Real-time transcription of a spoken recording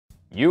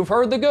You've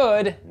heard the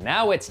good,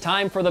 now it's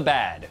time for the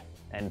bad.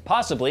 And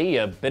possibly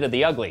a bit of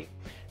the ugly.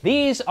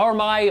 These are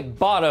my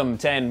bottom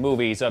 10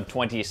 movies of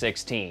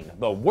 2016,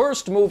 the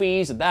worst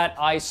movies that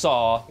I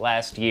saw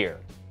last year.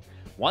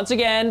 Once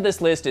again,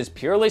 this list is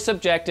purely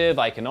subjective.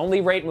 I can only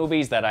rate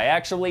movies that I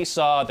actually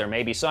saw. There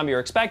may be some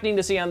you're expecting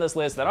to see on this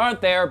list that aren't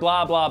there,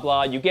 blah, blah,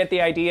 blah. You get the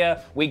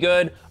idea? We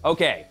good?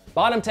 Okay,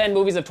 bottom 10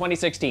 movies of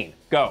 2016.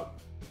 Go.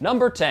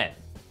 Number 10,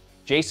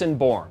 Jason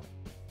Bourne.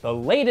 The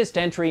latest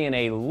entry in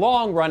a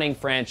long-running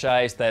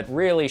franchise that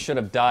really should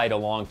have died a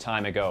long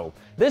time ago.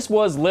 This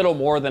was little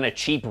more than a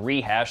cheap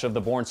rehash of the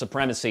Bourne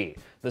supremacy.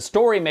 The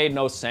story made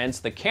no sense,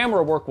 the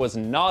camera work was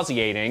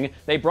nauseating,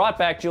 they brought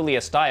back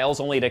Julia Stiles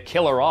only to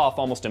kill her off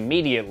almost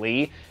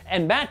immediately,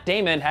 and Matt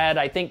Damon had,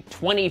 I think,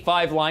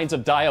 25 lines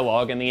of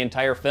dialogue in the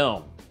entire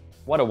film.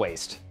 What a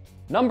waste.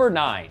 Number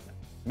 9,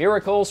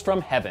 Miracles from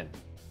Heaven.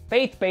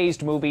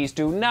 Faith-based movies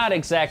do not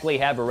exactly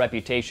have a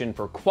reputation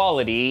for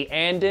quality,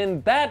 and in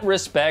that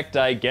respect,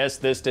 I guess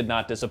this did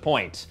not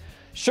disappoint.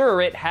 Sure,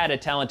 it had a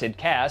talented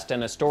cast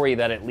and a story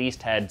that at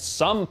least had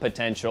some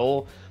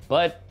potential,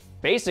 but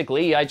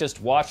basically, I just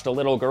watched a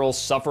little girl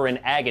suffer in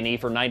agony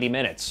for 90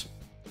 minutes.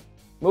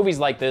 Movies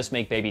like this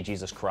make baby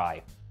Jesus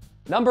cry.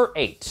 Number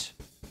 8,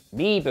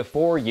 Me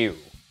Before You.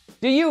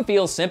 Do you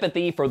feel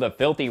sympathy for the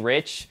filthy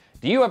rich?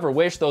 Do you ever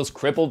wish those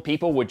crippled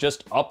people would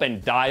just up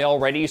and die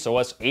already so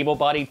us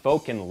able-bodied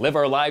folk can live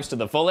our lives to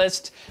the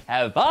fullest?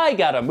 Have I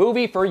got a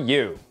movie for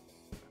you?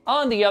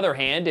 On the other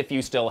hand, if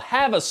you still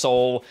have a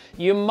soul,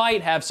 you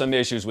might have some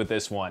issues with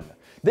this one.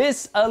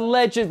 This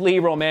allegedly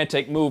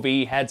romantic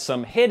movie had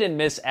some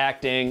hit-and-miss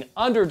acting,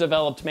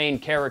 underdeveloped main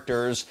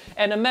characters,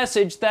 and a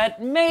message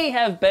that may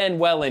have been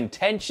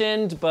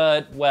well-intentioned,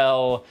 but,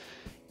 well,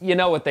 you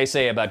know what they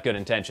say about good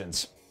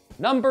intentions.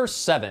 Number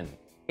 7.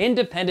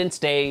 Independence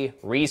Day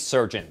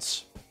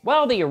Resurgence.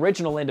 While the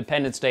original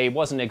Independence Day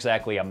wasn't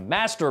exactly a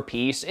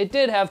masterpiece, it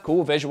did have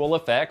cool visual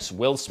effects,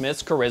 Will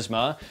Smith's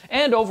charisma,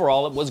 and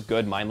overall it was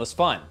good, mindless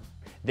fun.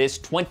 This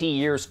 20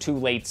 years too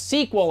late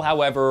sequel,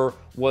 however,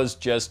 was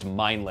just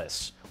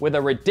mindless. With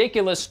a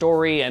ridiculous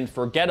story and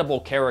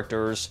forgettable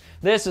characters,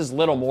 this is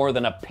little more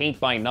than a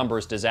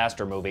paint-by-numbers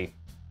disaster movie.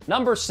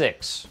 Number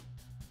 6.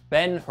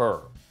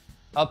 Ben-Hur.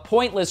 A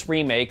pointless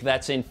remake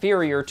that's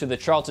inferior to the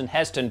Charlton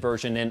Heston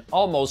version in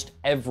almost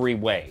every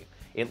way.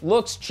 It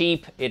looks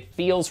cheap, it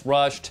feels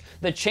rushed,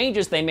 the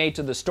changes they made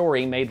to the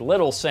story made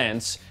little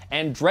sense,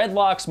 and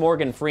Dreadlocks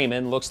Morgan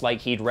Freeman looks like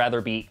he'd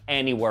rather be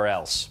anywhere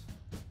else.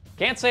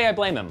 Can't say I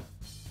blame him.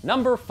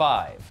 Number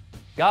 5.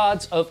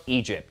 Gods of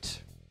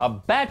Egypt. A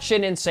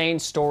batshit insane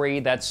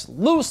story that's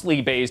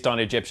loosely based on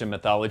Egyptian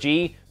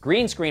mythology,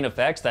 green screen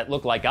effects that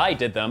look like I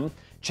did them,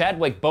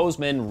 Chadwick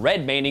Boseman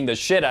red-maining the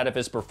shit out of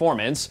his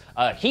performance,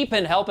 a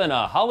heapin' helpin'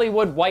 of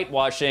Hollywood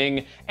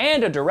whitewashing,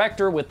 and a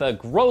director with a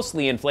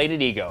grossly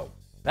inflated ego.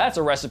 That's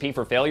a recipe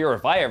for failure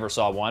if I ever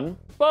saw one,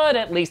 but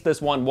at least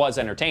this one was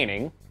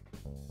entertaining,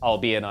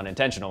 albeit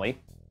unintentionally.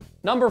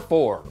 Number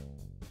 4.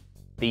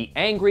 The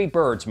Angry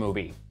Birds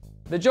movie.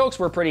 The jokes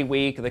were pretty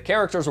weak, the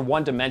characters were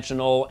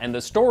one-dimensional, and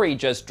the story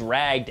just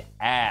dragged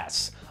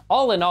ass.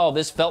 All in all,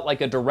 this felt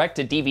like a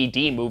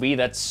direct-to-DVD movie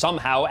that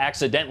somehow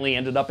accidentally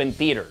ended up in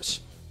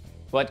theaters.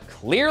 But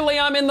clearly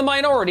I'm in the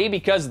minority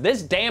because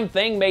this damn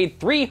thing made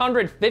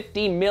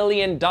 $350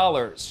 million,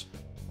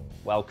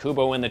 while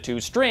Kubo and the Two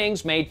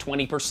Strings made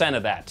 20%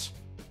 of that.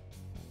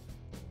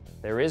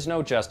 There is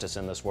no justice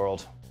in this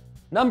world.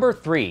 Number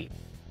 3.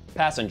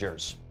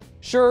 Passengers.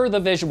 Sure,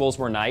 the visuals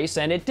were nice,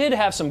 and it did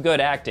have some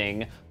good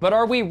acting, but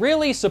are we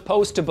really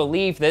supposed to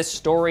believe this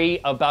story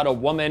about a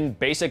woman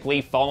basically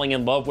falling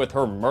in love with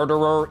her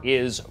murderer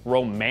is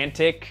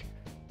romantic?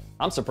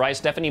 I'm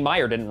surprised Stephenie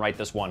Meyer didn't write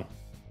this one.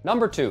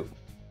 Number 2.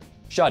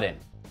 Shut-In.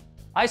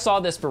 I saw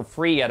this for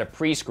free at a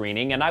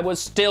pre-screening, and I was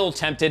still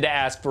tempted to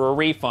ask for a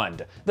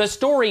refund. The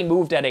story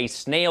moved at a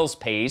snail's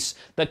pace,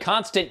 the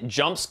constant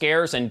jump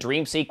scares and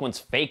dream sequence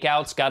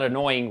fake-outs got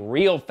annoying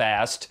real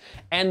fast,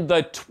 and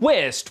the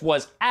twist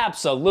was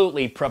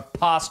absolutely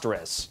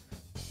preposterous.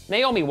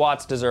 Naomi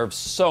Watts deserves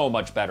so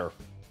much better.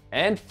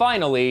 And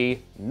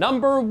finally,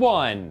 number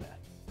 1.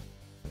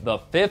 The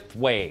Fifth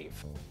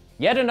Wave.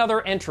 Yet another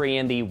entry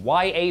in the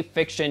YA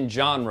fiction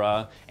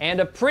genre,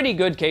 and a pretty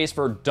good case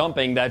for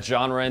dumping that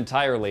genre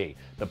entirely.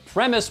 The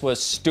premise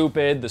was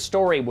stupid, the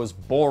story was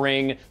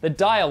boring, the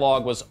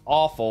dialogue was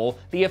awful,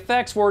 the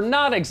effects were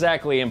not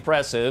exactly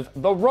impressive,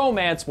 the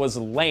romance was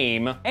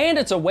lame, and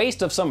it's a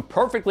waste of some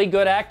perfectly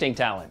good acting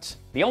talent.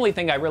 The only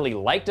thing I really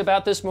liked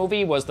about this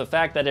movie was the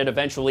fact that it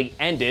eventually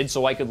ended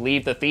so I could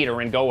leave the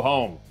theater and go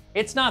home.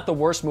 It's not the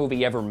worst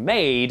movie ever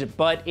made,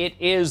 but it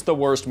is the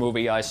worst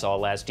movie I saw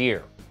last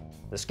year.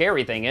 The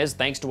scary thing is,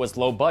 thanks to its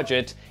low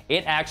budget,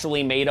 it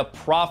actually made a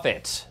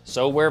profit,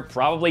 so we're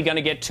probably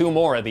gonna get 2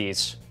 more of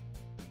these.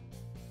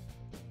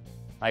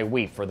 I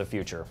weep for the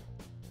future.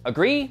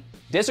 Agree?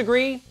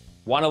 Disagree?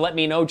 Want to let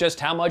me know just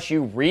how much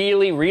you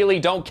really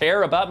don't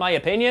care about my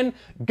opinion?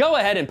 Go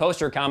ahead and post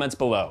your comments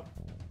below.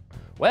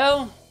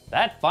 Well,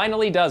 that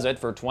finally does it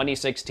for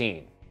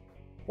 2016.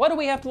 What do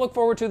we have to look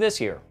forward to this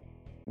year?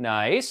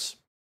 Nice.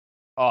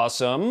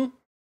 Awesome.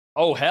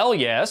 Oh, hell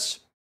yes.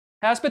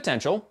 Has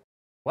potential.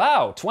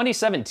 Wow,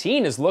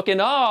 2017 is looking.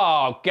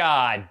 Oh,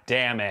 god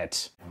damn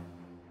it.